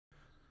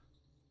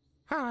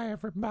Hi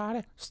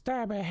everybody,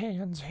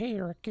 StabbyHands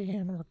here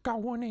again. We're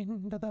going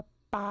into the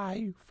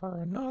Bayou for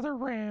another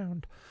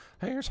round.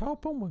 Here's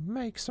hoping we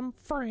make some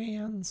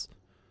friends.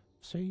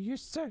 See you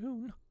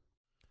soon.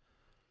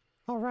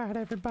 Alright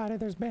everybody,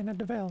 there's been a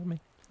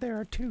development. There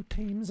are two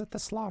teams at the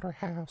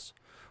slaughterhouse.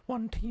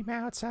 One team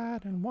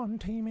outside and one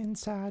team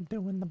inside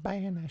doing the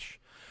banish.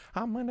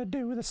 I'm gonna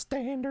do the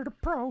standard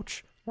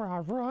approach where I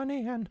run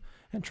in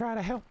and try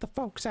to help the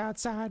folks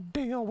outside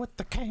deal with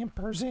the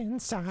campers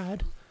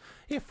inside.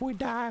 If we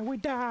die, we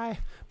die,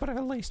 but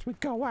at least we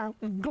go out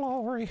in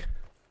glory.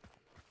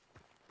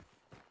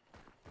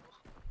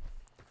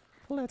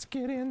 Let's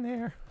get in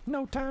there.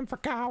 No time for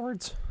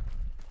cowards.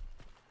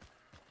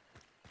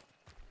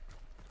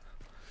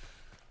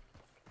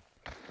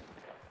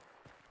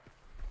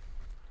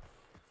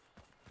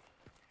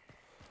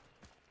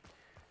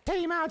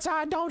 Team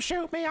outside, don't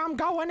shoot me. I'm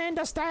going in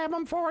to stab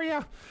them for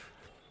you.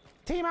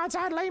 Team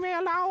outside, leave me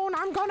alone.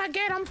 I'm gonna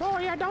get them for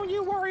you. Don't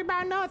you worry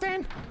about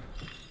nothing.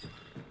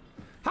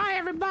 Hi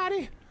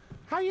everybody,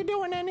 how you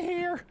doing in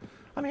here?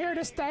 I'm here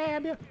to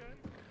stab you.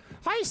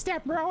 Hey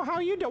step bro, how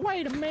you doing?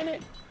 Wait a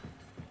minute.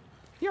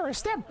 You're a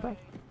step bro.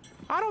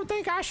 I don't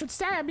think I should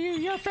stab you,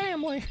 you're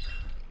family.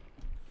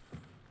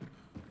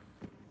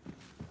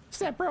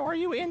 Step bro, are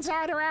you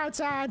inside or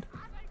outside?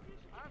 I'm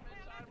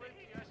inside with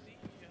you, I see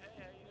you. Hey,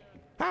 how you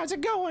doing? How's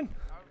it going?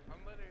 I'm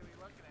literally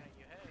looking at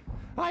you,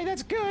 hey. Hey,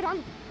 that's good.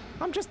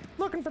 I'm just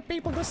looking for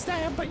people to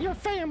stab, but you're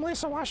family,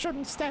 so I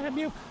shouldn't stab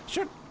you.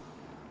 Should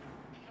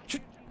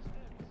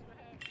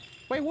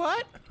Wait,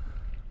 what?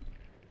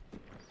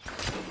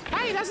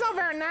 Hey, that's not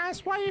very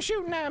nice. Why are you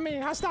shooting at me?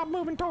 I stopped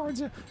moving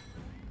towards you.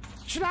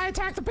 Should I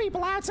attack the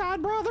people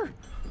outside, brother?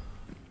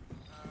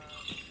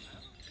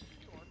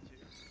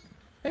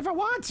 If I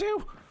want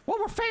to. Well,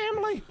 we're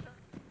family.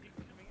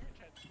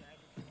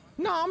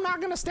 No, I'm not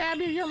gonna stab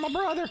you. You're my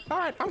brother. All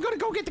right, I'm gonna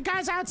go get the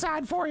guys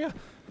outside for you.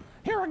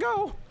 Here I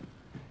go.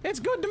 It's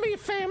good to meet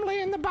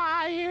family in the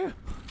bayou.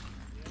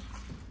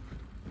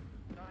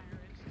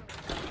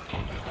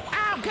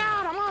 Oh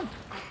God, I'm on.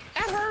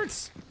 That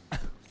hurts.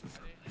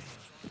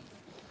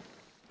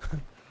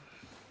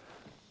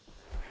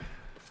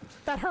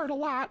 That hurt a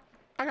lot.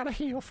 I gotta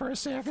heal for a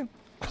second.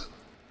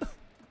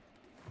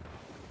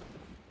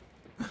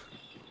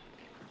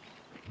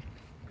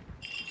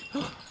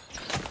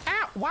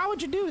 Ow! Why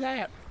would you do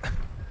that?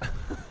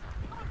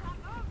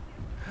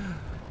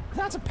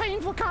 That's a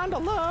painful kind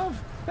of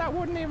love. That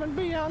wouldn't even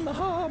be on the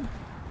hub.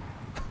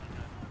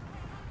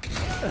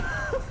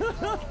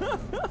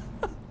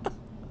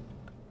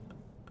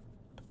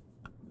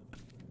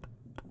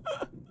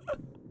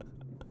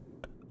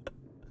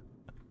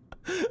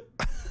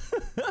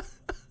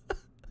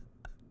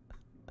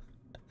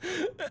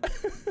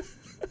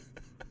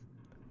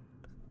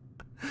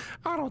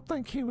 I don't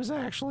think he was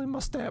actually my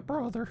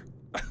stepbrother.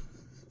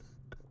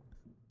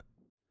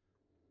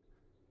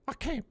 I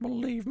can't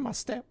believe my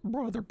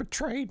stepbrother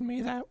betrayed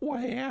me that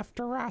way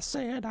after I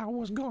said I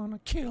was gonna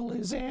kill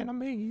his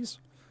enemies.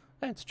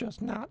 That's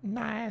just not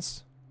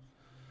nice.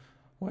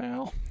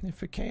 Well,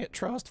 if you can't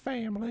trust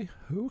family,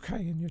 who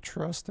can you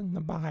trust in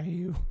the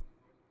bayou?